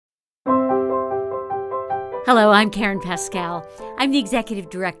Hello, I'm Karen Pascal. I'm the Executive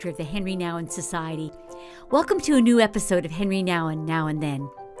Director of the Henri Nouwen Society. Welcome to a new episode of Henri Nouwen Now and Then.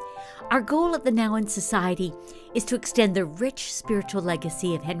 Our goal at the Nouwen Society is to extend the rich spiritual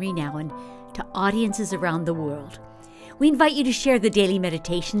legacy of Henri Nouwen to audiences around the world. We invite you to share the daily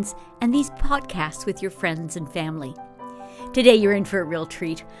meditations and these podcasts with your friends and family. Today you're in for a real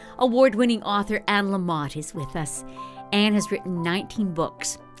treat. Award-winning author Anne Lamott is with us. Anne has written 19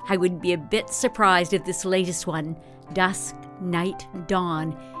 books. I would be a bit surprised if this latest one, Dusk Night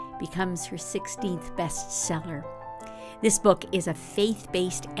Dawn, becomes her 16th bestseller. This book is a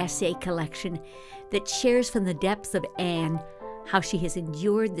faith-based essay collection that shares from the depths of Anne how she has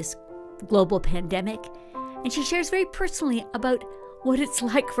endured this global pandemic, and she shares very personally about what it's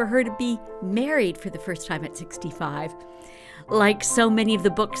like for her to be married for the first time at 65. Like so many of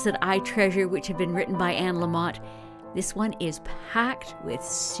the books that I treasure which have been written by Anne Lamott, this one is packed with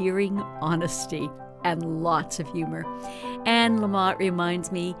searing honesty and lots of humor. Anne Lamott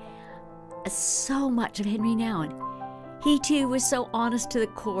reminds me so much of Henri Nouwen. He too was so honest to the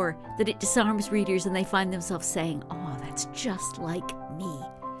core that it disarms readers and they find themselves saying, "Oh, that's just like me."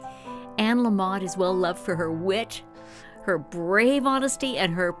 Anne Lamott is well loved for her wit, her brave honesty,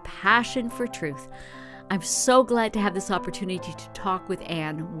 and her passion for truth. I'm so glad to have this opportunity to talk with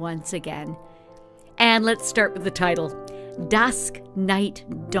Anne once again. And let's start with the title, Dusk Night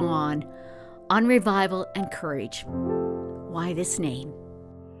Dawn, on revival and courage. Why this name?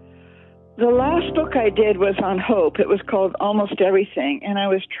 The last book I did was on hope. It was called Almost Everything, and I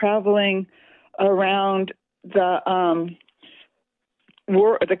was traveling around the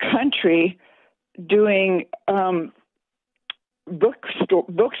country doing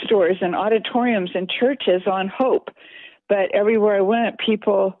bookstores and auditoriums and churches on hope. But everywhere I went,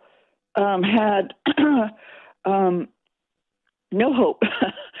 people had no hope.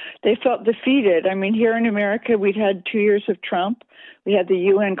 They felt defeated. I mean, here in America, we'd had 2 years of Trump. We had the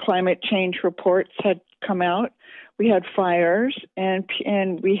UN climate change reports had come out. We had fires, and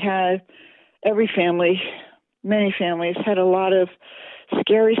we had many families had a lot of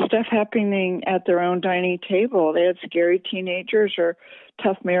scary stuff happening at their own dining table. They had scary teenagers or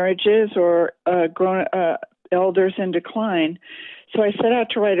tough marriages or grown elders in decline. So I set out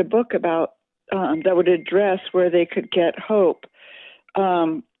to write a book about that would address where they could get hope.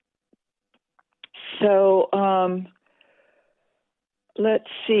 Let's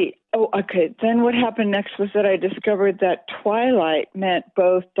see. Oh, okay. Then what happened next was that I discovered that twilight meant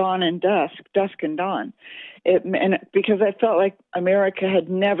both dawn and dusk and dawn. Because I felt like America had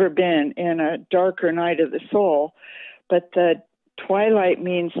never been in a darker night of the soul, but the twilight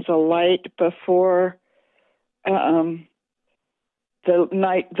means the light before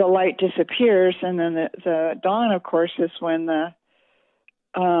the light disappears, and then the dawn, of course, is when the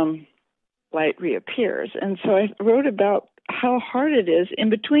light reappears. And so I wrote about how hard it is in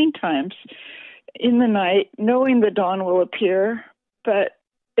between times in the night, knowing the dawn will appear, but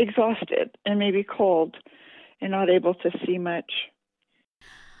exhausted and maybe cold and not able to see much.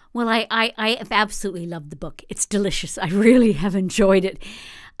 Well, I have absolutely loved the book. It's delicious. I really have enjoyed it.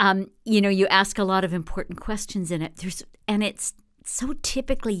 You ask a lot of important questions in it. And it's so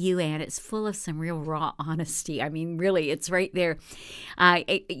typically you, Anne. It's full of some real raw honesty. I mean, really, it's right there.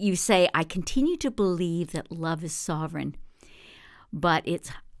 You say, I continue to believe that love is sovereign. But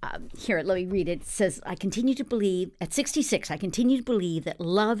it's, here, let me read it. It says, I continue to believe, at 66, I continue to believe that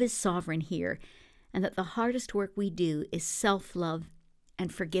love is sovereign here and that the hardest work we do is self-love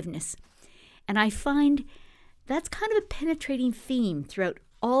and forgiveness. And I find that's kind of a penetrating theme throughout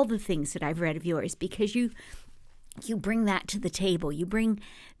all the things that I've read of yours, because you bring that to the table. You bring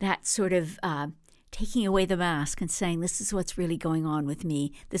that sort of taking away the mask and saying, this is what's really going on with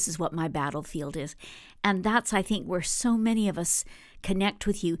me. This is what my battlefield is. And that's, I think, where so many of us connect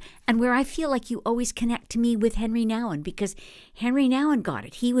with you, and where I feel like you always connect to me with Henri Nouwen, because Henri Nouwen got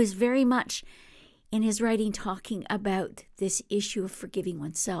it. He was very much in his writing talking about this issue of forgiving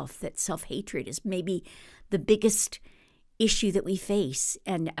oneself, that self-hatred is maybe the biggest issue that we face,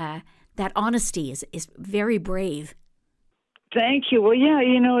 and that honesty is very brave. Thank you. Well, yeah,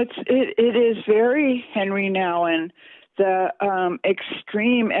 it is very Henri Nouwen, the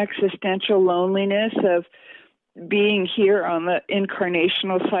extreme existential loneliness of being here on the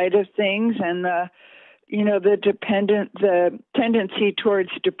incarnational side of things, and the tendency towards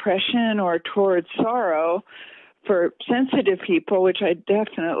depression or towards sorrow for sensitive people, which I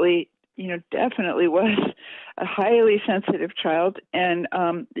definitely was a highly sensitive child. And,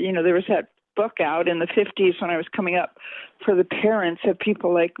 there was that book out in the 50s when I was coming up for the parents of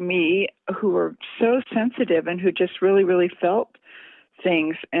people like me who were so sensitive and who just really, really felt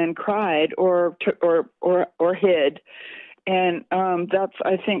things and cried or hid. And that's,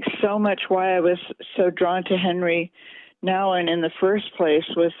 I think, so much why I was so drawn to Henri Nouwen in the first place,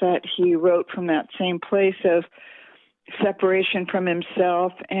 was that he wrote from that same place of separation from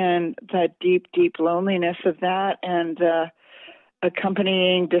himself and that deep, deep loneliness of that, and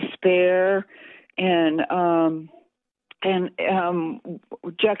accompanying despair, and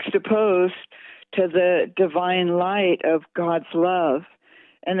juxtaposed to the divine light of God's love.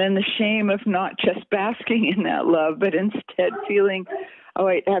 And then the shame of not just basking in that love, but instead feeling, oh,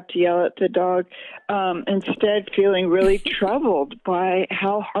 I have to yell at the dog, instead feeling really troubled by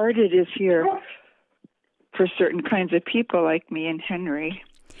how hard it is here for certain kinds of people like me and Henri.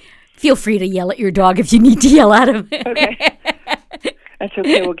 Feel free to yell at your dog if you need to yell at him. Okay. That's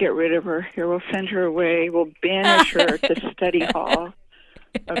okay. We'll get rid of her. Here, we'll send her away. We'll banish her to study hall.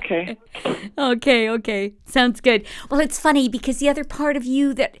 Okay. Okay. Sounds good. Well, it's funny because the other part of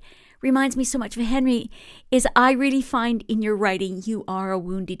you that reminds me so much of Henri is I really find in your writing you are a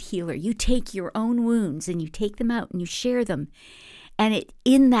wounded healer. You take your own wounds and you take them out and you share them. And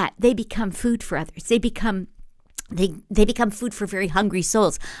in that, they become food for others. They become food for very hungry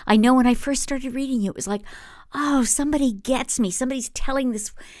souls. I know when I first started reading you, it was like, oh, somebody gets me. Somebody's telling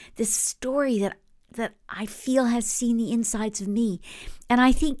this story that I feel has seen the insides of me. And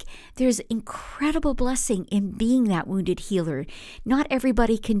I think there's incredible blessing in being that wounded healer. Not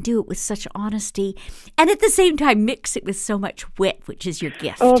everybody can do it with such honesty, and at the same time mix it with so much wit, which is your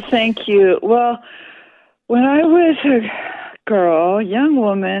gift. Oh, thank you. Well, when I was a young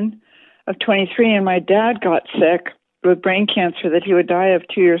woman of 23, and my dad got sick with brain cancer that he would die of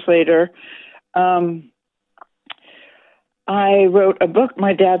 2 years later, I wrote a book.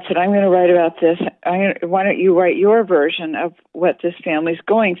 My dad said, I'm going to write about this. Why don't you write your version of what this family's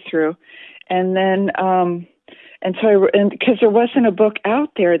going through? And then, because there wasn't a book out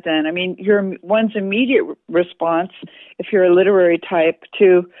there then. I mean, one's immediate response, if you're a literary type,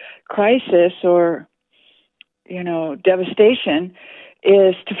 to crisis or, devastation,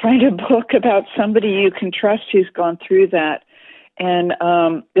 is to find a book about somebody you can trust who's gone through that. And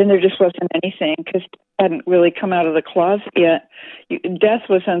then there just wasn't anything, because hadn't really come out of the closet yet. Death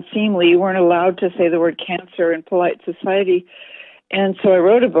was unseemly. You weren't allowed to say the word cancer in polite society. And so I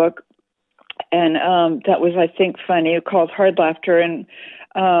wrote a book, and that was, I think, funny, called Hard Laughter. And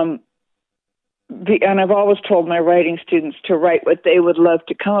I've always told my writing students to write what they would love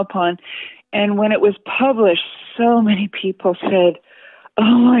to come upon. And when it was published, so many people said,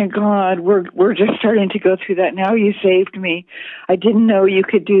 oh my God, we're just starting to go through that now. You saved me. I didn't know you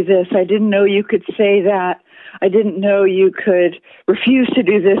could do this. I didn't know you could say that. I didn't know you could refuse to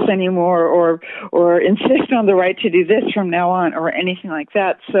do this anymore, or insist on the right to do this from now on, or anything like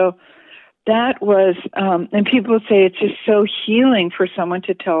that. So that was, and people would say it's just so healing for someone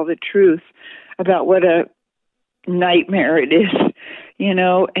to tell the truth about what a nightmare it is.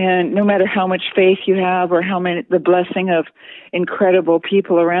 And no matter how much faith you have or the blessing of incredible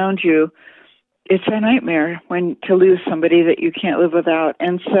people around you, it's a nightmare to lose somebody that you can't live without.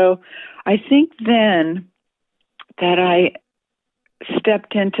 And so I think then that I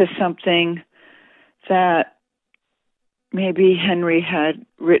stepped into something that maybe Henri had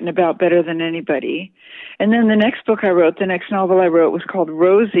written about better than anybody. And then the next novel I wrote was called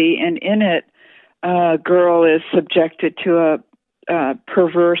Rosie, and in it, a girl is subjected to a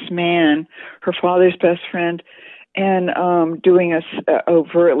perverse man, her father's best friend, and doing a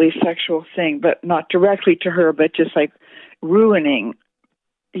overtly sexual thing, but not directly to her, but just like ruining,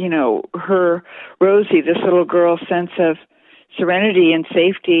 her Rosie, this little girl's sense of serenity and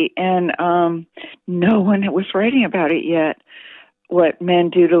safety. And no one was writing about it yet, what men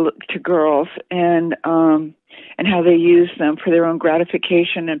do to girls, and how they use them for their own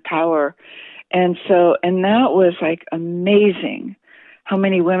gratification and power. And that was like amazing how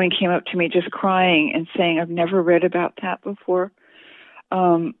many women came up to me just crying and saying, I've never read about that before.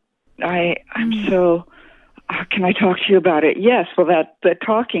 I'm so, can I talk to you about it? Yes. Well, the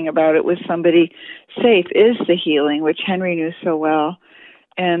talking about it with somebody safe is the healing, which Henri knew so well.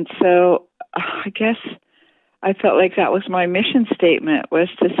 And so I guess I felt like that was my mission statement, was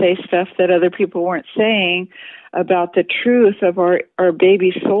to say stuff that other people weren't saying about the truth of our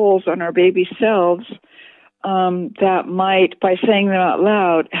baby souls and our baby selves, that might, by saying them out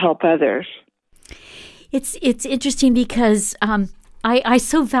loud, help others. It's interesting because I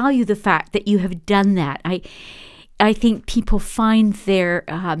so value the fact that you have done that. I think people find their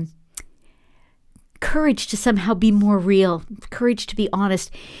courage to somehow be more real, courage to be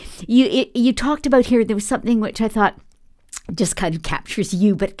honest. You talked about here, there was something which I thought just kind of captures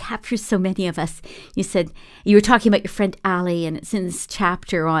you, but it captures so many of us. You said you were talking about your friend Allie, and it's in this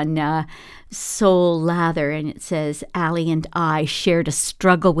chapter on soul lather, and it says, Allie and I shared a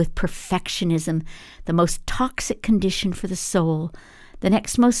struggle with perfectionism, the most toxic condition for the soul. The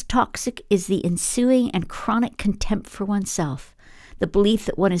next most toxic is the ensuing and chronic contempt for oneself, the belief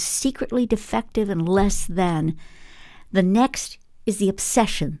that one is secretly defective and less than. The next is the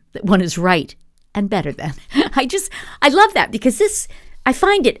obsession that one is right and better than. I love that, because I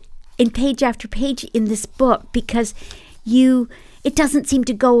find it in page after page in this book, because it doesn't seem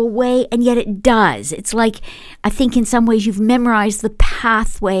to go away, and yet it does. It's like, I think in some ways you've memorized the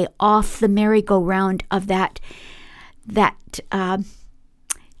pathway off the merry-go-round of that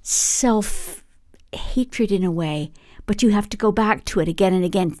self-hatred in a way, but you have to go back to it again and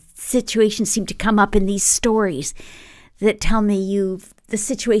again. Situations seem to come up in these stories that tell me the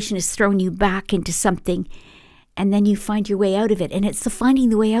situation has thrown you back into something, and then you find your way out of it. And it's the finding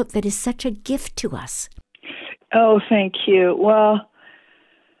the way out that is such a gift to us. Oh, thank you. Well,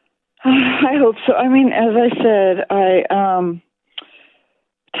 I hope so. I mean, as I said, I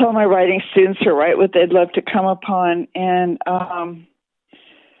tell my writing students to write what they'd love to come upon. And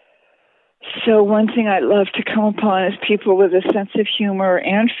so one thing I'd love to come upon is people with a sense of humor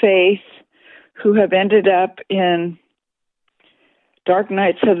and faith who have ended up in dark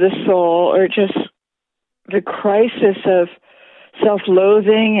nights of the soul, or just the crisis of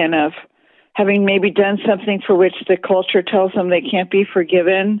self-loathing and of having maybe done something for which the culture tells them they can't be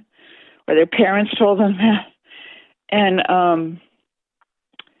forgiven, or their parents told them that,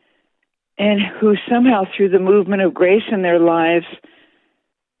 and who somehow, through the movement of grace in their lives,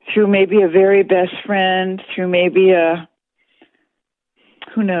 through maybe a very best friend, through maybe a,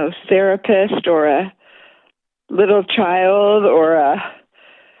 who knows, therapist, or a little child, or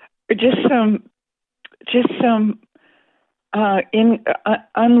just some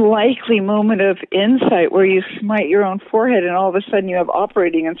unlikely moment of insight where you smite your own forehead, and all of a sudden you have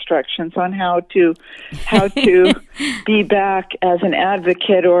operating instructions on how to be back as an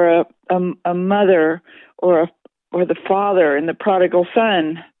advocate, or a mother, or the father in The Prodigal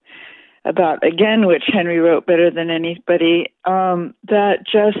Son, about, again, which Henry wrote better than anybody, that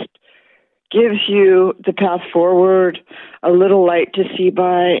just gives you the path forward, a little light to see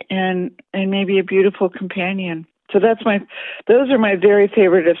by, and maybe a beautiful companion. So those are my very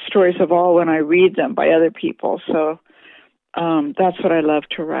favorite of stories of all when I read them by other people. So that's what I love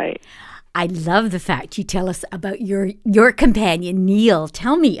to write. I love the fact you tell us about your companion, Neil.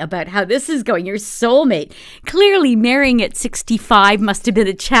 Tell me about how this is going, your soulmate. Clearly, marrying at 65 must have been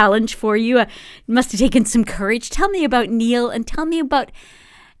a challenge for you. It must have taken some courage. Tell me about Neil, and tell me about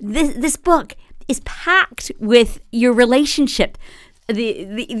this book is packed with your relationship,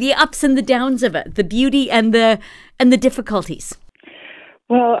 the ups and the downs of it, the beauty and the difficulties.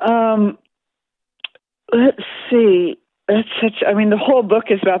 Well, let's see. The whole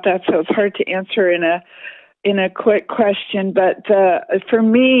book is about that, so it's hard to answer in a quick question. But for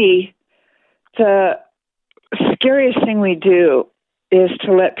me, the scariest thing we do is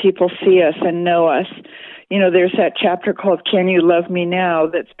to let people see us and know us. You know, there's that chapter called "Can You Love Me Now?"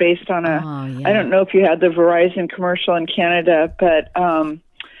 that's based on I don't know if you had the Verizon commercial in Canada, but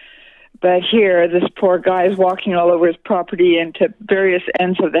here, this poor guy is walking all over his property into various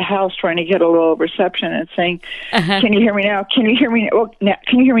ends of the house trying to get a little reception and saying, Can you hear me now? Can you hear me? Oh,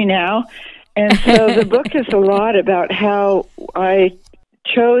 can you hear me now? And so the book is a lot about how I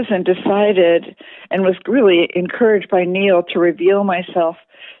chose and decided and was really encouraged by Neil to reveal myself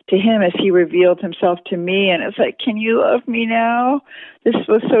to him as he revealed himself to me. And it's like, can you love me now? This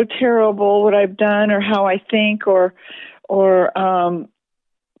was so terrible, what I've done, or how I think, or how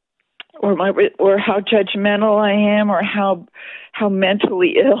judgmental I am, or how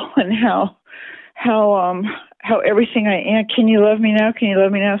mentally ill, and how everything I am. Can you love me now? Can you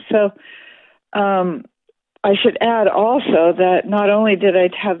love me now? So I should add also that not only did I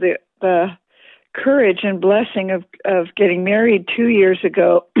have the courage and blessing of getting married 2 years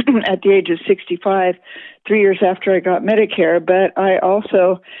ago at the age of 65, 3 years after I got Medicare, but I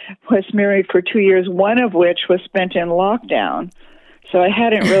also was married for 2 years, one of which was spent in lockdown. So I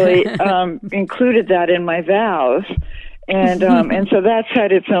hadn't really included that in my vows. And so that's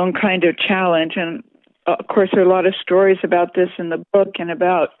had its own kind of challenge. And of course, there are a lot of stories about this in the book, and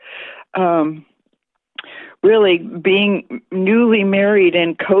about really being newly married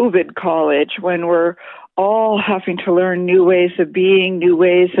in COVID college, when we're all having to learn new ways of being, new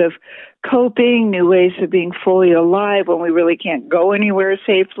ways of coping, new ways of being fully alive, when we really can't go anywhere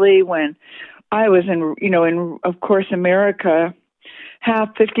safely. When I was in of course, America,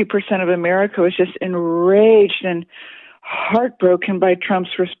 50% of America was just enraged and heartbroken by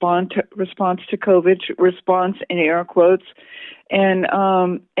Trump's response to COVID, response in air quotes, and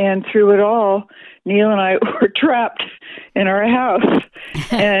through it all, Neil and I were trapped in our house.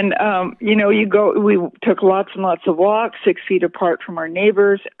 And we took lots and lots of walks, 6 feet apart from our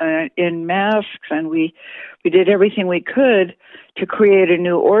neighbors, in masks, and we did everything we could to create a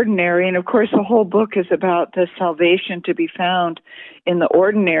new ordinary. And of course, the whole book is about the salvation to be found in the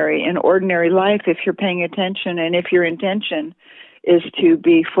ordinary, in ordinary life, if you're paying attention and if your intention is to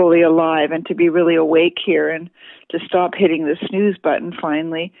be fully alive and to be really awake here and to stop hitting the snooze button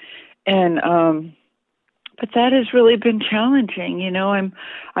finally. And but that has really been challenging. You know,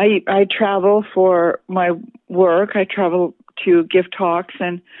 I travel for my work. I travel to give talks,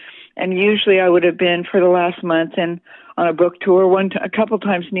 and usually I would have been for the last month and on a book tour. A couple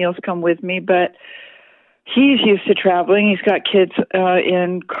times Neil's come with me, but he's used to traveling. He's got kids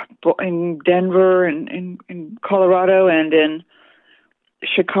in Denver and in Colorado and in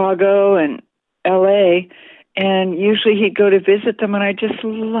Chicago and LA. And usually he'd go to visit them, and I just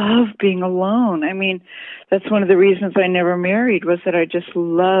love being alone. I mean, that's one of the reasons I never married, was that I just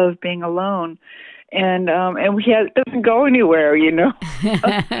love being alone. And it doesn't go anywhere, you know.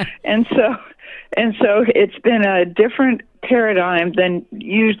 and so it's been a different paradigm than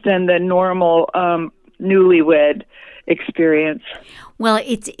the normal newlywed experience. Well,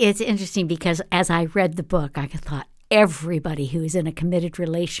 it's interesting because as I read the book, I thought, everybody who is in a committed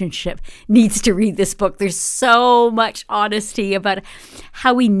relationship needs to read this book. There's so much honesty about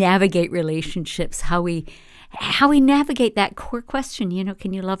how we navigate relationships, how we navigate that core question, you know,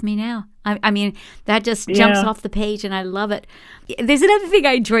 can you love me now? I mean, that just jumps off the page, and I love it. There's another thing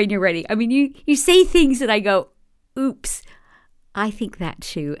I enjoy in your writing. I mean, you say things that I go, oops, I think that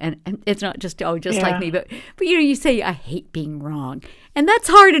too. And it's not just like me, but you know, you say, I hate being wrong. And that's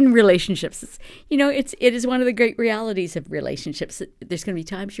hard in relationships. It is one of the great realities of relationships. There's going to be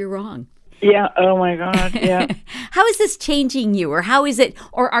times you're wrong. Yeah. Oh my God. Yeah. How is this changing you, or how is it,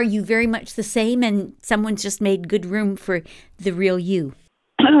 or are you very much the same and someone's just made good room for the real you?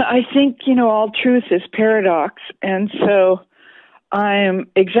 I think, all truth is paradox. And so I'm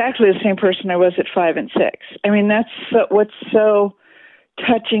exactly the same person I was at 5 and 6. I mean, that's what's so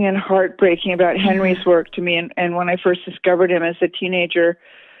touching and heartbreaking about Henri's work to me. And when I first discovered him as a teenager,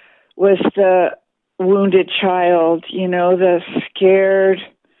 was the wounded child, the scared,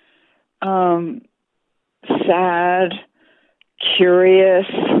 sad, curious,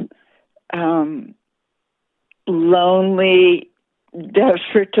 lonely,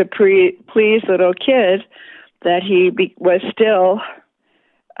 desperate to please little kid that he was still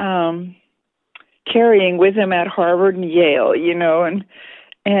carrying with him at Harvard and Yale, and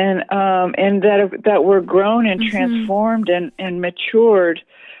that we're grown and transformed and matured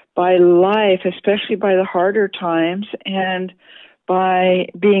by life, especially by the harder times, and by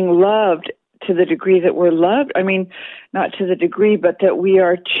being loved to the degree that we're loved. I mean, not to the degree, but that we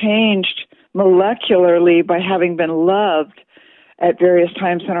are changed molecularly by having been loved at various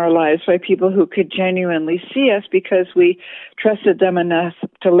times in our lives by people who could genuinely see us because we trusted them enough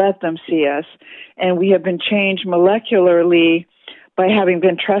to let them see us. And we have been changed molecularly by having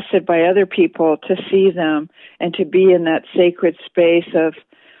been trusted by other people to see them and to be in that sacred space of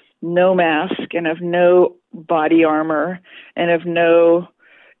no mask and of no body armor and of no,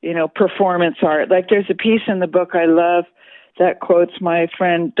 performance art. Like there's a piece in the book I love that quotes my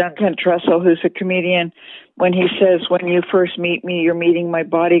friend Duncan Trussell, who's a comedian, when he says, when you first meet me, you're meeting my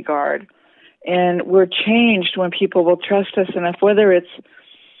bodyguard. And we're changed when people will trust us enough, whether it's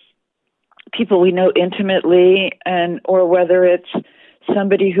people we know intimately or whether it's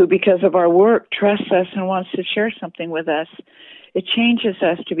somebody who, because of our work, trusts us and wants to share something with us. It changes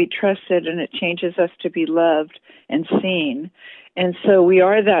us to be trusted, and it changes us to be loved and seen. And so we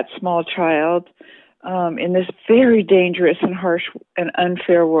are that small child in this very dangerous and harsh and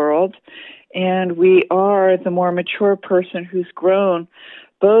unfair world. And we are the more mature person who's grown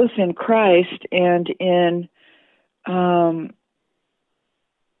both in Christ and in, I'm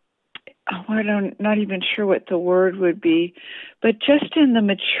not even sure what the word would be, but just in the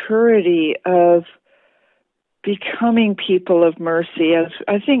maturity of becoming people of mercy. As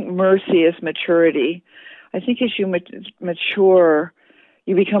I think mercy is maturity. I think as you mature,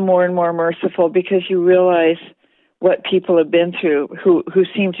 you become more and more merciful because you realize what people have been through who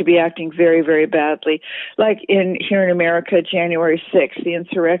seem to be acting very, very badly. Like here in America, January 6th, the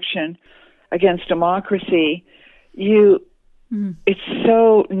insurrection against democracy, it's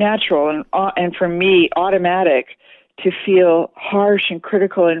so natural and for me, automatic to feel harsh and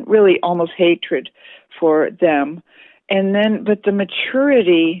critical and really almost hatred for them. But the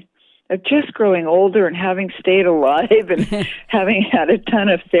maturity of just growing older and having stayed alive and having had a ton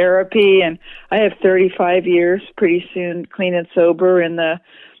of therapy. And I have 35 years pretty soon, clean and sober, in the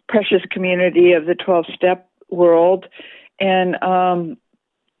precious community of the 12-step world. And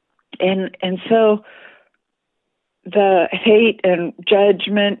so the hate and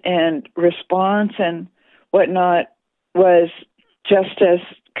judgment and response and whatnot was just as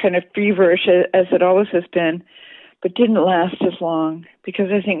kind of feverish as it always has been, but didn't last as long,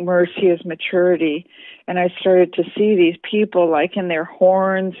 because I think mercy is maturity. And I started to see these people like in their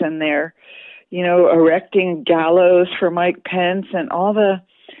horns and their, erecting gallows for Mike Pence and all the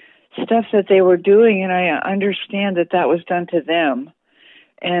stuff that they were doing. And I understand that was done to them.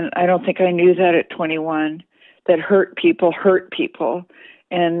 And I don't think I knew that at 21, that hurt people,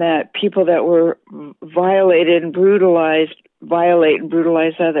 and that people that were violated and brutalized violate and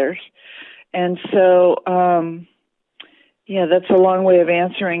brutalize others. And so, that's a long way of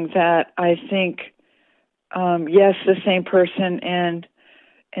answering that. I think, yes, the same person and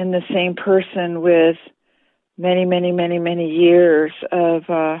the same person with many, many, many, many years of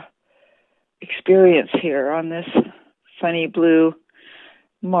experience here on this funny blue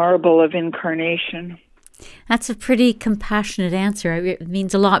marble of incarnation. That's a pretty compassionate answer. It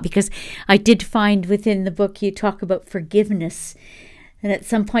means a lot, because I did find within the book you talk about forgiveness. And at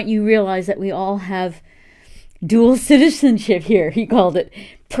some point you realize that we all have dual citizenship here. He called it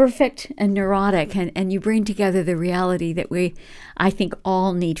perfect and neurotic. And you bring together the reality that I think,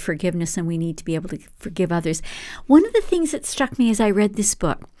 all need forgiveness, and we need to be able to forgive others. One of the things that struck me as I read this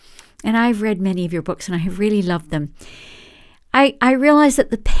book, and I've read many of your books and I have really loved them, I realized that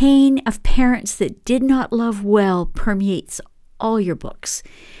the pain of parents that did not love well permeates all your books,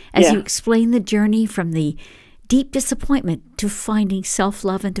 as you explain the journey from the deep disappointment to finding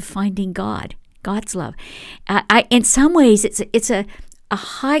self-love and to finding God's love. In some ways, it's a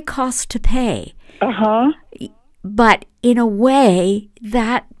high cost to pay. But in a way,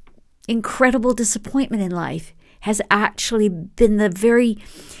 that incredible disappointment in life has actually been the very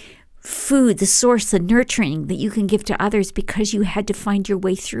food, the source, the nurturing that you can give to others, because you had to find your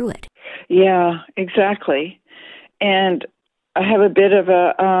way through it. Yeah, exactly. And I have a bit of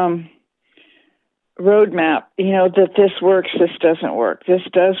a roadmap, that this works, this doesn't work. This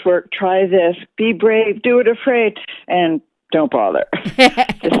does work, try this, be brave, do it afraid, and don't bother. This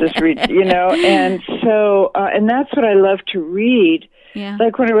is, and so, and that's what I love to read. Yeah.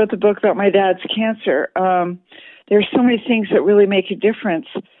 Like when I wrote the book about my dad's cancer, there's so many things that really make a difference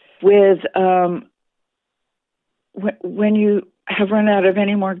with when you have run out of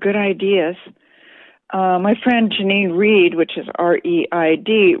any more good ideas. My friend Janine Reed, which is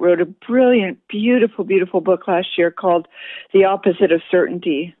R-E-I-D, wrote a brilliant, beautiful, beautiful book last year called The Opposite of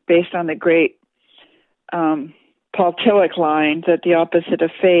Certainty, based on the great Paul Tillich line that the opposite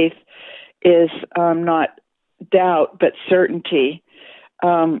of faith is not doubt, but certainty.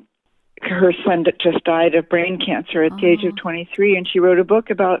 Her son just died of brain cancer at the age of 23, and she wrote a book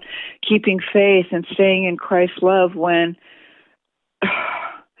about keeping faith and staying in Christ's love when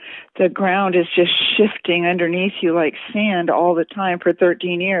the ground is just shifting underneath you like sand all the time for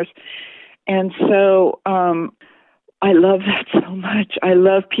 13 years. And so I love that so much. I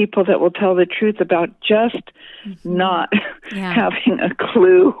love people that will tell the truth about just not having a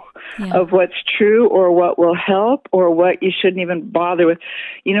clue of what's true or what will help or what you shouldn't even bother with.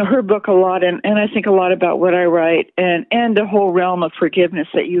 Her book a lot, and I think a lot about what I write, and the whole realm of forgiveness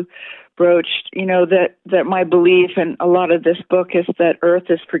that you broached, that my belief and a lot of this book is that Earth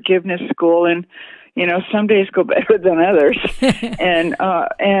is forgiveness school, and, some days go better than others.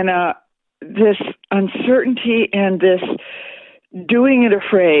 and this uncertainty and this doing it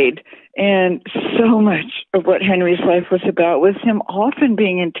afraid, and so much of what Henry's life was about was him often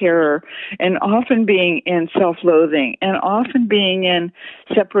being in terror and often being in self-loathing and often being in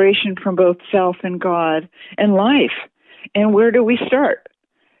separation from both self and God and life. And where do we start?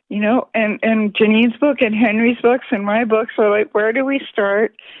 And Janine's book and Henry's books and my books are like, where do we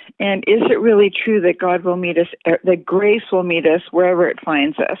start? And is it really true that God will meet us, that grace will meet us wherever it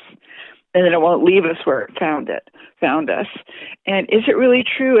finds us, and that it won't leave us where it found us? And is it really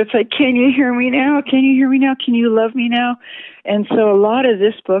true? It's like, can you hear me now? Can you hear me now? Can you love me now? And so a lot of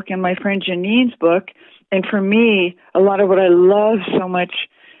this book and my friend Janine's book, and for me, a lot of what I love so much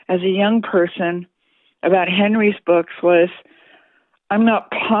as a young person about Henry's books was, I'm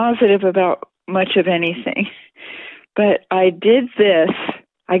not positive about much of anything, but I did this.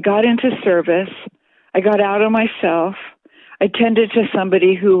 I got into service. I got out of myself. I tended to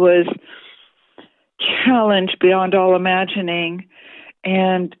somebody who was challenged beyond all imagining.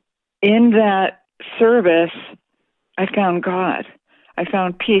 And in that service, I found God. I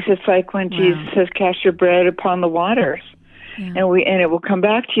found peace. It's like when Jesus says, cast your bread upon the waters, and it will come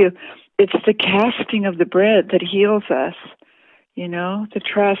back to you. It's the casting of the bread that heals us, the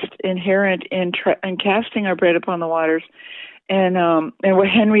trust inherent in casting our bread upon the waters. And what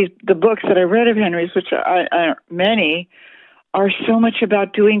the books that I read of Henry's, which many, are so much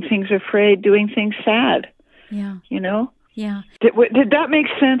about doing things afraid, doing things sad. Yeah. Yeah. Did that make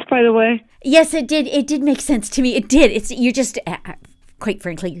sense, by the way? Yes, it did. It did make sense to me. It did. You're just, quite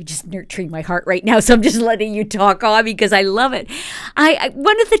frankly, you're just nurturing my heart right now. So I'm just letting you talk on because I love it.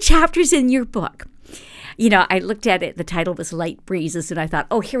 One of the chapters in your book, I looked at it. The title was Light Breezes, and I thought,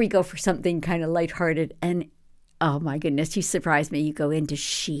 oh, here we go for something kind of lighthearted. And oh my goodness, you surprised me. You go into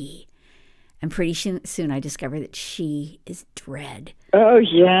she. And pretty soon I discovered that she is dread. Oh,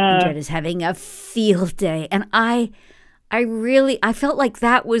 yeah. And dread is having a field day. And I felt like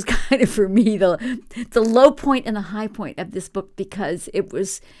that was kind of, for me, the low point and the high point of this book, because it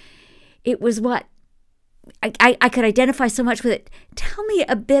was what I could identify so much with it. Tell me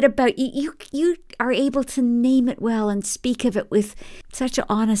a bit about you. You are able to name it well and speak of it with such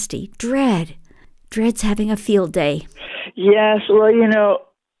honesty. Dread's having a field day. Yes. Well,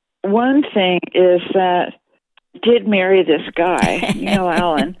 one thing is that I did marry this guy, Neil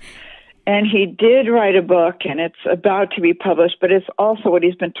Allen, and he did write a book, and it's about to be published, but it's also what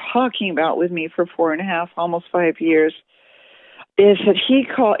he's been talking about with me for 4.5, almost 5 years, is that he's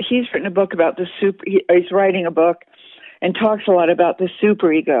written a book about he's writing a book and talks a lot about the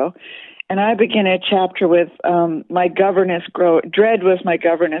superego. And I begin a chapter with my governess dread was my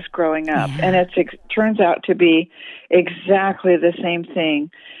governess growing up. Yeah. And it turns out to be exactly the same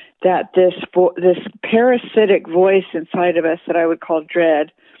thing, that this parasitic voice inside of us that I would call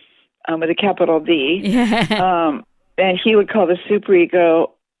dread, with a capital D, and he would call the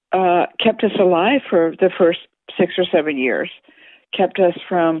superego, kept us alive for the first 6 or 7 years, kept us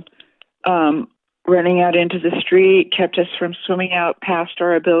from running out into the street, kept us from swimming out past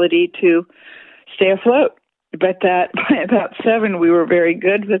our ability to stay afloat. But that by about 7, we were very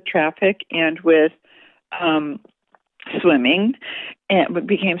good with traffic and with swimming, and we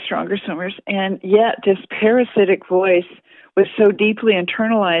became stronger swimmers. And yet this parasitic voice was so deeply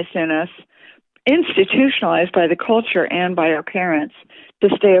internalized in us, institutionalized by the culture and by our parents, to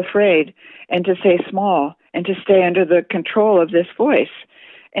stay afraid and to stay small and to stay under the control of this voice.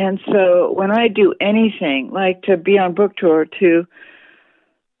 And so when I do anything, like to be on book tour, to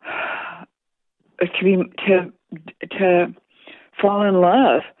fall in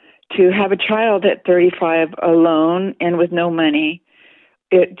love, to have a child at 35 alone and with no money,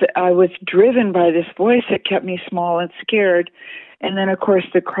 I was driven by this voice that kept me small and scared. And then, of course,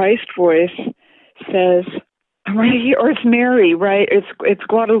 the Christ voice says, right here, or it's Mary, right? It's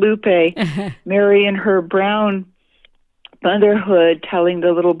Guadalupe, Mary in her brown motherhood, telling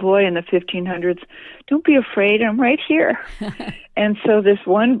the little boy in the 1500s, don't be afraid, I'm right here. And so this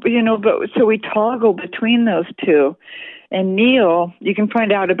one, so we toggle between those two. And Neil, you can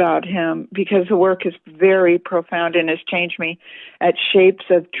find out about him because the work is very profound and has changed me at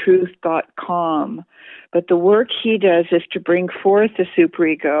shapesoftruth.com. But the work he does is to bring forth the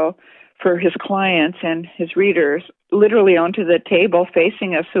superego for his clients and his readers, literally onto the table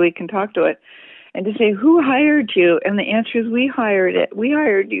facing us so we can talk to it, and to say, who hired you? And the answer is, we hired it. We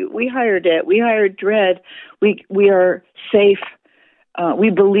hired you. We hired it. We hired dread. We are safe. We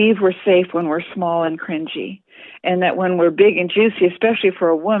believe we're safe when we're small and cringy. And that when we're big and juicy, especially for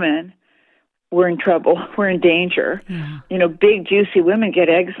a woman, we're in trouble. We're in danger. Yeah. Big, juicy women get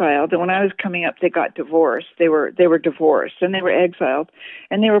exiled. And when I was coming up, they got divorced. They were divorced, and they were exiled,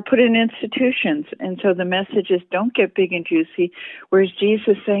 and they were put in institutions. And so the message is, don't get big and juicy. Whereas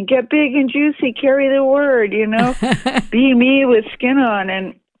Jesus saying, get big and juicy, carry the word, be me with skin on.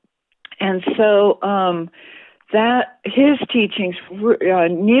 And so that his teachings,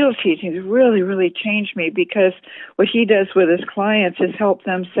 Neil's teachings, really, really changed me, because what he does with his clients is help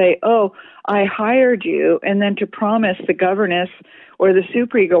them say, oh, I hired you, and then to promise the governess or the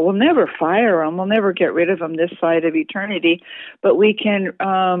superego, we'll never fire them, we'll never get rid of them this side of eternity, but we can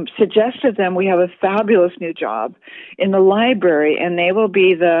suggest to them we have a fabulous new job in the library, and they will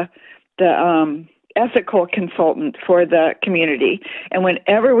be the ethical consultant for the community. And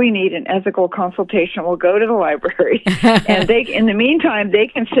whenever we need an ethical consultation, we'll go to the library. And in the meantime, they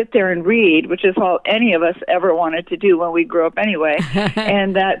can sit there and read, which is all any of us ever wanted to do when we grew up anyway,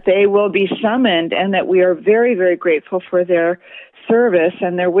 and that they will be summoned, and that we are very, very grateful for their service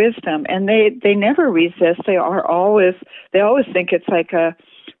and their wisdom. And they never resist. They always think it's like a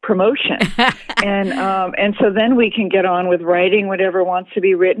promotion. And so then we can get on with writing whatever wants to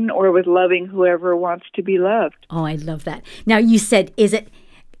be written, or with loving whoever wants to be loved. Oh, I love that. Now, you said, is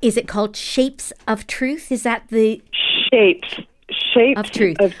it called Shapes of Truth? Is that the... Shapes of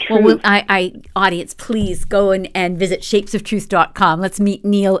Truth. Well, audience, please go and visit shapesofTruth.com. Let's meet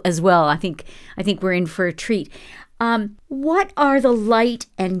Neil as well. I think we're in for a treat. What are the light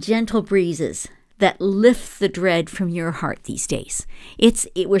and gentle breezes that lift the dread from your heart these days?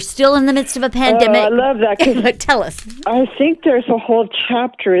 We're still in the midst of a pandemic. I love that. But tell us. I think there's a whole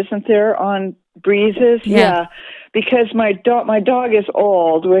chapter, isn't there, on breezes? Yeah. Because my dog is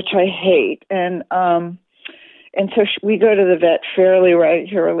old, which I hate, and so we go to the vet fairly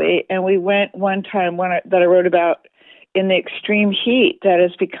regularly. And we went one time that I wrote about in the extreme heat that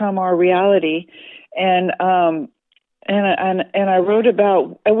has become our reality, and I wrote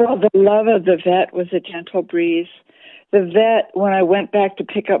about, well, the love of the vet was a gentle breeze. The vet, when I went back to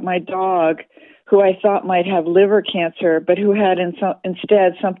pick up my dog, who I thought might have liver cancer, but who had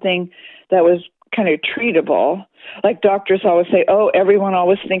instead something that was kind of treatable. Like doctors always say, oh, everyone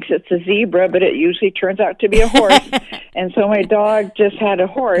always thinks it's a zebra, but it usually turns out to be a horse. And so my dog just had a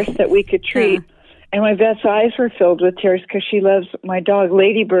horse that we could treat. And my vet's eyes were filled with tears because she loves my dog,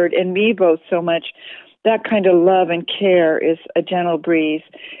 Ladybird, and me both so much. That kind of love and care is a gentle breeze.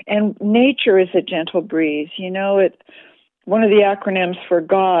 And nature is a gentle breeze. One of the acronyms for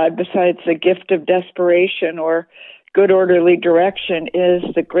God, besides the gift of desperation or good orderly direction, is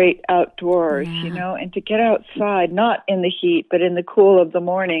the great outdoors, and to get outside, not in the heat, but in the cool of the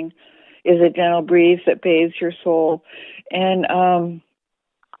morning, is a gentle breeze that bathes your soul. And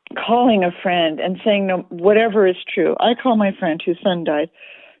calling a friend and saying, no, whatever is true. I call my friend whose son died,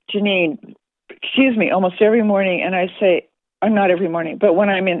 Janine, almost every morning, and I say, not every morning, but when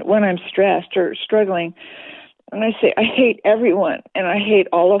I'm stressed or struggling, and I say, I hate everyone and I hate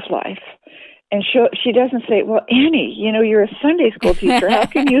all of life. And she doesn't say, well, Annie, you're a Sunday school teacher. How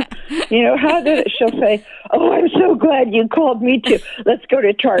can you, how did it? She'll say, oh, I'm so glad you called me too. Let's go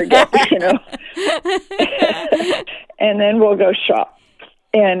to Target, and then we'll go shop.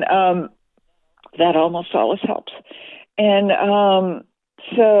 And that almost always helps. And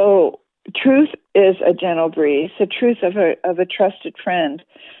so truth is a gentle breeze, the truth of a trusted friend.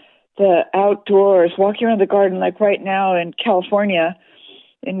 The outdoors, walking around the garden, like right now in California,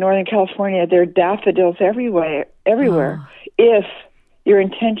 in Northern California, there are daffodils everywhere. Oh. If your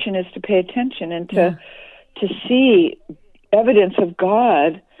intention is to pay attention and to see evidence of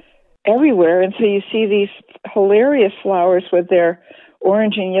God everywhere. And so you see these hilarious flowers with their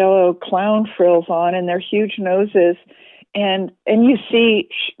orange and yellow clown frills on and their huge noses. And you see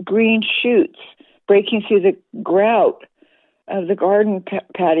green shoots breaking through the grout of the garden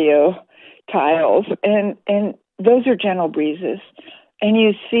patio tiles. And those are gentle breezes. And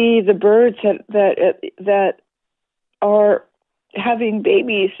you see the birds that are having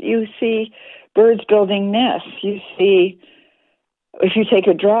babies. You see birds building nests. You see, if you take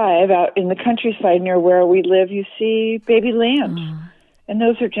a drive out in the countryside near where we live, you see baby lambs. And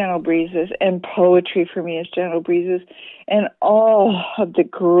those are gentle breezes. And poetry for me is gentle breezes. And all of the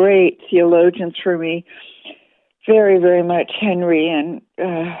great theologians for me, very, very much Henry and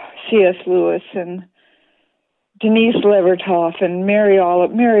C.S. Lewis and Denise Levertov and Mary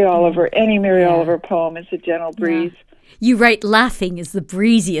Oliver. Any Mary Oliver poem is a gentle breeze. You write, laughing is the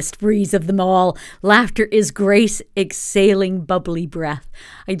breeziest breeze of them all. Laughter is grace exhaling bubbly breath.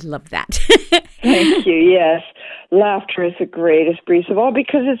 I love that. Thank you. Yes. Laughter is the greatest breeze of all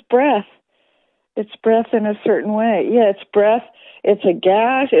because it's breath. It's breath in a certain way. Yeah, it's breath. It's a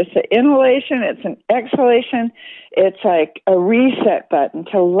gas. It's an inhalation. It's an exhalation. It's like a reset button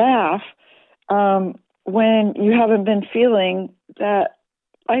to laugh when you haven't been feeling that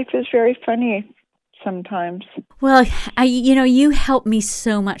life is very funny sometimes. Well, you help me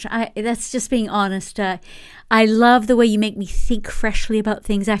so much. That's just being honest. I love the way you make me think freshly about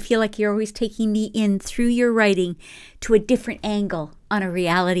things. I feel like you're always taking me in through your writing to a different angle on a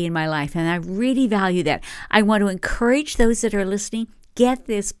reality in my life. And I really value that. I want to encourage those that are listening, get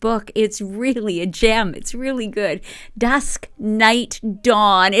this book. It's really a gem. It's really good. Dusk Night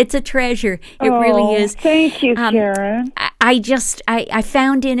Dawn. It's a treasure. It really is. Thank you, Karen. I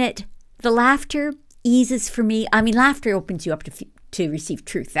found in it the laughter eases for me. I mean, laughter opens you up to receive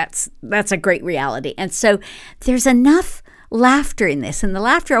truth. That's a great reality. And so there's enough laughter in this. And the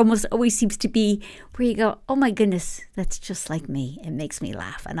laughter almost always seems to be where you go, oh my goodness, that's just like me. It makes me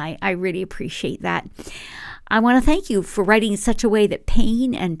laugh. And I really appreciate that. I want to thank you for writing in such a way that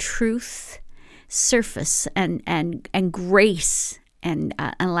pain and truth surface and grace and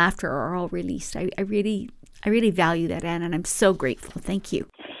laughter are all released. I really value that, Anne, and I'm so grateful. Thank you.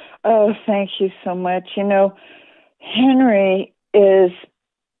 Oh, thank you so much. Henry is,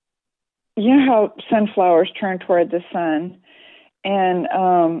 how sunflowers turn toward the sun, and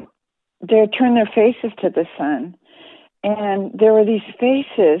they turn their faces to the sun. And there were these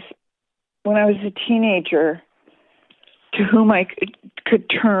faces when I was a teenager to whom I could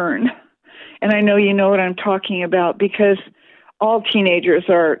turn. And I know you know what I'm talking about, because all teenagers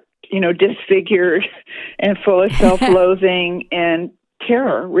are, disfigured and full of self-loathing and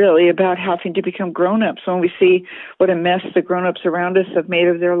terror, really, about having to become grown-ups when we see what a mess the grown-ups around us have made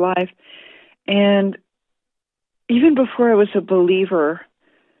of their life. And even before I was a believer,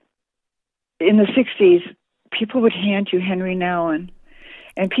 in the 60s, people would hand you Henri Nouwen,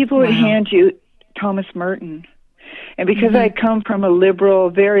 and people would hand you Thomas Merton. And because I come from a liberal,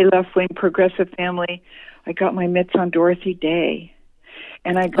 very left-wing, progressive family, I got my mitts on Dorothy Day.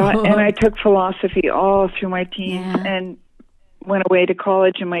 And I took philosophy all through my teens and went away to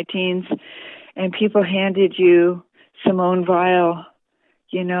college in my teens. And people handed you Simone Weil,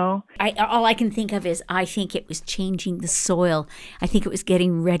 all I can think of is I think it was changing the soil. I think it was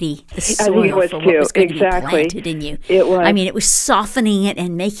getting ready, the I think it soil was for too. what was going to be Exactly. planted in you. It was. I mean, it was softening it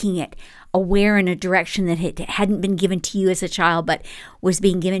and making it aware in a direction that it hadn't been given to you as a child, but was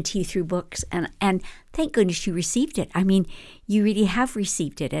being given to you through books. And thank goodness you received it. I mean, you really have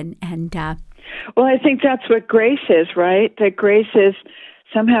received it. Well, I think that's what grace is, right? That grace is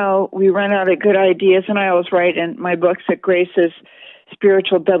somehow we run out of good ideas. And I always write in my books that grace is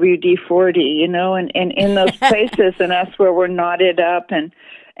spiritual WD-40, and in those places in us where we're knotted up and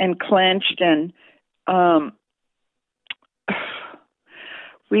clenched, and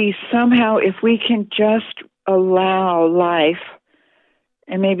we somehow, if we can just allow life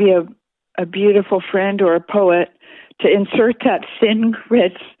and maybe a beautiful friend or a poet to insert that thin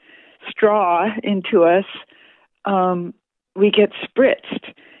red straw into us, we get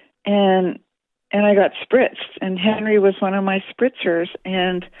spritzed. And I got spritzed, and Henry was one of my spritzers.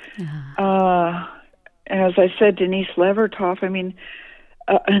 And as I said, Denise Levertov, and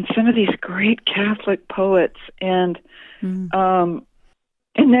some of these great Catholic poets. And then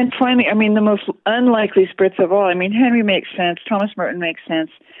finally, the most unlikely spritz of all, Henry makes sense, Thomas Merton makes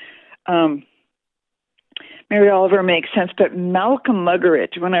sense, Mary Oliver makes sense, but Malcolm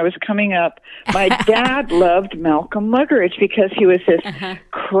Muggeridge, when I was coming up, my dad loved Malcolm Muggeridge because he was this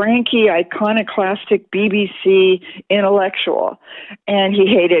cranky, iconoclastic BBC intellectual, and he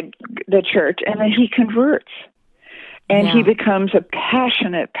hated the church, and then he converts. And he becomes a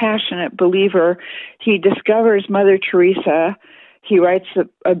passionate believer. He discovers Mother Teresa. He writes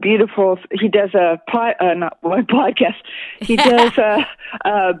a beautiful, he does not one podcast, he does a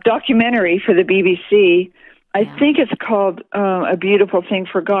documentary for the BBC. I think it's called A Beautiful Thing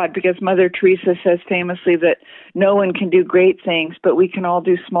for God, because Mother Teresa says famously that no one can do great things, but we can all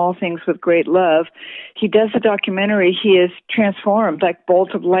do small things with great love. He does a documentary. He is transformed, like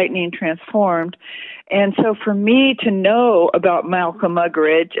bolt of lightning transformed. And so for me to know about Malcolm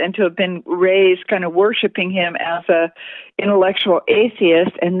Muggeridge and to have been raised kind of worshiping him as a intellectual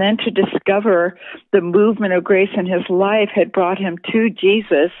atheist, and then to discover the movement of grace in his life had brought him to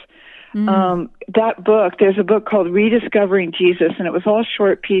Jesus. That book, there's a book called Rediscovering Jesus, and it was all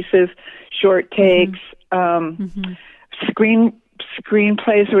short pieces, short takes, screenplays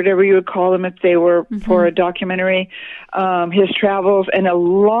or whatever you would call them if they were for a documentary, his travels, and a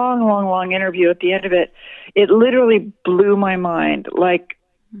long interview at the end of it. It literally blew my mind, like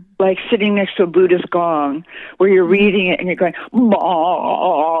sitting next to a Buddhist gong, where you're reading it and you're going,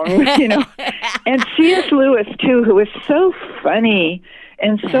 "Mong," And C.S. Lewis, too, who was so funny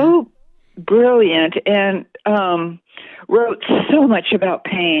and so brilliant, and wrote so much about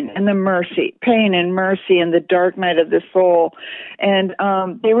pain and mercy and the dark night of the soul. And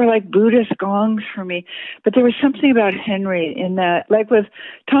they were like Buddhist gongs for me. But there was something about Henry in that, like with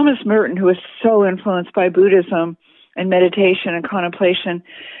Thomas Merton, who was so influenced by Buddhism and meditation and contemplation.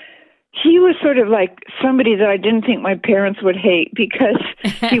 He was sort of like somebody that I didn't think my parents would hate, because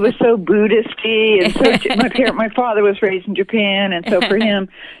he was so Buddhist-y, and so my father was raised in Japan, and so for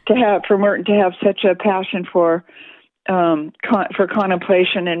Merton to have such a passion for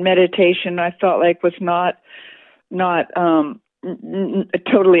contemplation and meditation, I felt like was not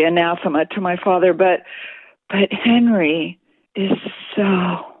totally anathema to my father, but Henry is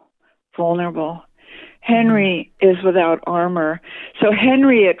so vulnerable. Henry is without armor. So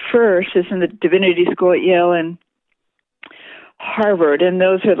Henry at first is in the divinity school at Yale and Harvard, and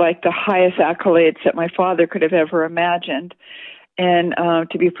those are like the highest accolades that my father could have ever imagined, and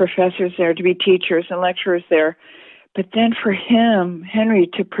to be professors there, to be teachers and lecturers there. But then for him, Henry,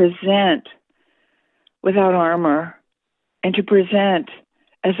 to present without armor and to present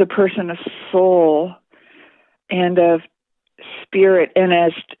as a person of soul and of spirit, and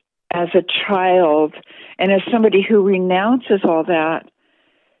as a child, and as somebody who renounces all that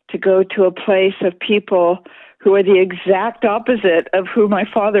to go to a place of people who are the exact opposite of who my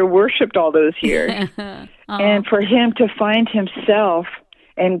father worshipped all those years. And for him to find himself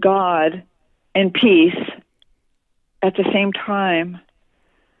and God and peace at the same time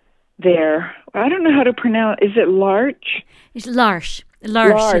there. I don't know how to pronounce. Is it L'Arche? It's L'Arche.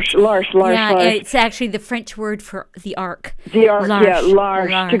 L'Arche. Yeah, it's actually the French word for the ark. The ark,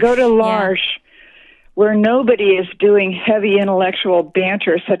 L'Arche. To go to L'Arche, where nobody is doing heavy intellectual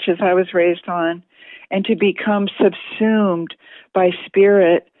banter such as I was raised on, and to become subsumed by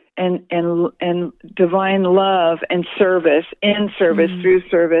spirit and divine love and service, in service, through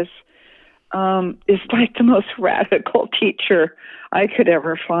service, is like the most radical teacher I could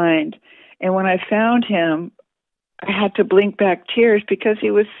ever find. And when I found him, I had to blink back tears because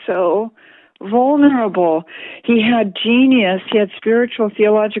he was so vulnerable. He had genius. He had spiritual,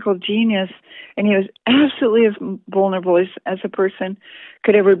 theological genius, and he was absolutely as vulnerable as a person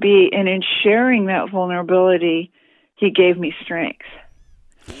could ever be. And in sharing that vulnerability, he gave me strength.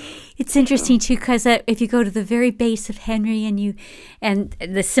 It's interesting too, because if you go to the very base of Henri and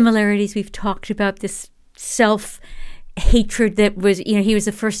the similarities we've talked about, this self-hatred that was, he was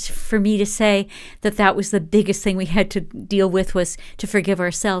the first for me to say that was the biggest thing we had to deal with, was to forgive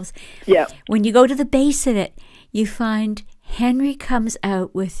ourselves. Yeah. When you go to the base of it, you find Henri comes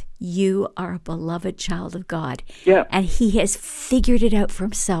out with, you are a beloved child of God. Yeah. And he has figured it out for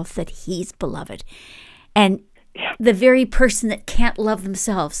himself that he's beloved. And the very person that can't love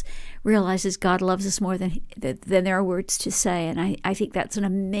themselves realizes God loves us more than there are words to say. And I think that's an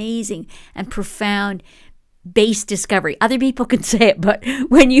amazing and profound base discovery. Other people can say it, but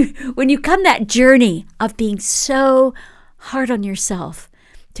when you come that journey of being so hard on yourself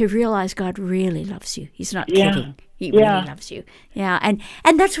to realize God really loves you. He's not kidding. He really loves you. Yeah. And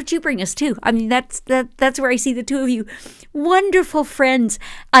that's what you bring us to. I mean, that's where I see the two of you. Wonderful friends.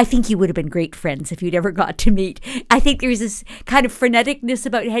 I think you would have been great friends if you'd ever got to meet. I think there's this kind of freneticness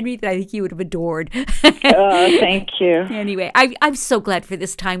about Henri that I think you would have adored. Oh, thank you. Anyway, I'm so glad for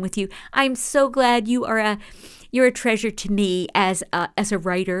this time with you. I'm so glad you're a treasure to me as a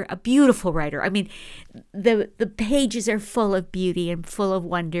writer, a beautiful writer. I mean, the pages are full of beauty and full of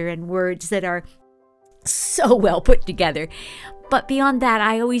wonder and words that are so well put together. But beyond that,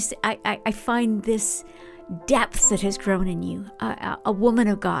 I find this depth that has grown in you, a woman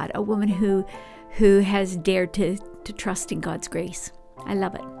of God, a woman who has dared to trust in God's grace. I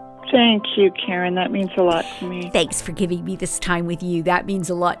love it. Thank you, Karen. That means a lot to me. Thanks for giving me this time with you. That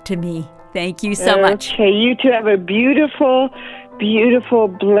means a lot to me. Thank you so much. Okay, you two have a beautiful, beautiful,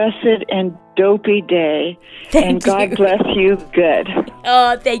 blessed, and dopey day. Thank you. God bless you. Good.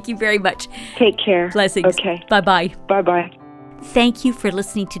 Oh, thank you very much. Take care. Blessings. Okay. Bye-bye. Bye-bye. Thank you for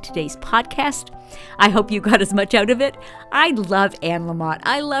listening to today's podcast. I hope you got as much out of it. I love Anne Lamott.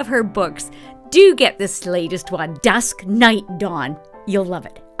 I love her books. Do get this latest one, Dusk Night Dawn. You'll love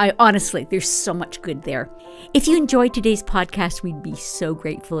it. Honestly, there's so much good there. If you enjoyed today's podcast, we'd be so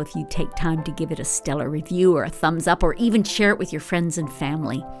grateful if you'd take time to give it a stellar review or a thumbs up, or even share it with your friends and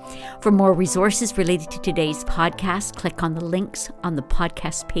family. For more resources related to today's podcast, click on the links on the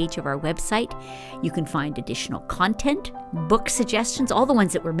podcast page of our website. You can find additional content, book suggestions, all the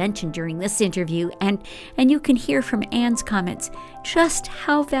ones that were mentioned during this interview, and you can hear from Anne's comments just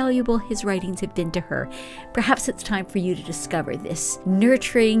how valuable his writings have been to her. Perhaps it's time for you to discover this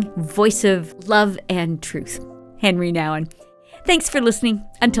nurturing voice of love and truth. Henri Nouwen. Thanks for listening.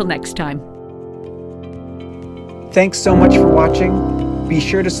 Until next time. Thanks so much for watching. Be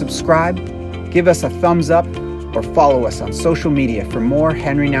sure to subscribe, give us a thumbs up, or follow us on social media for more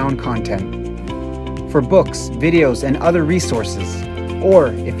Henri Nouwen content. For books, videos, and other resources, or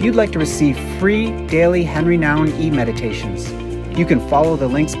if you'd like to receive free daily Henri Nouwen e-meditations, you can follow the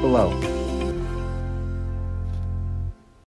links below.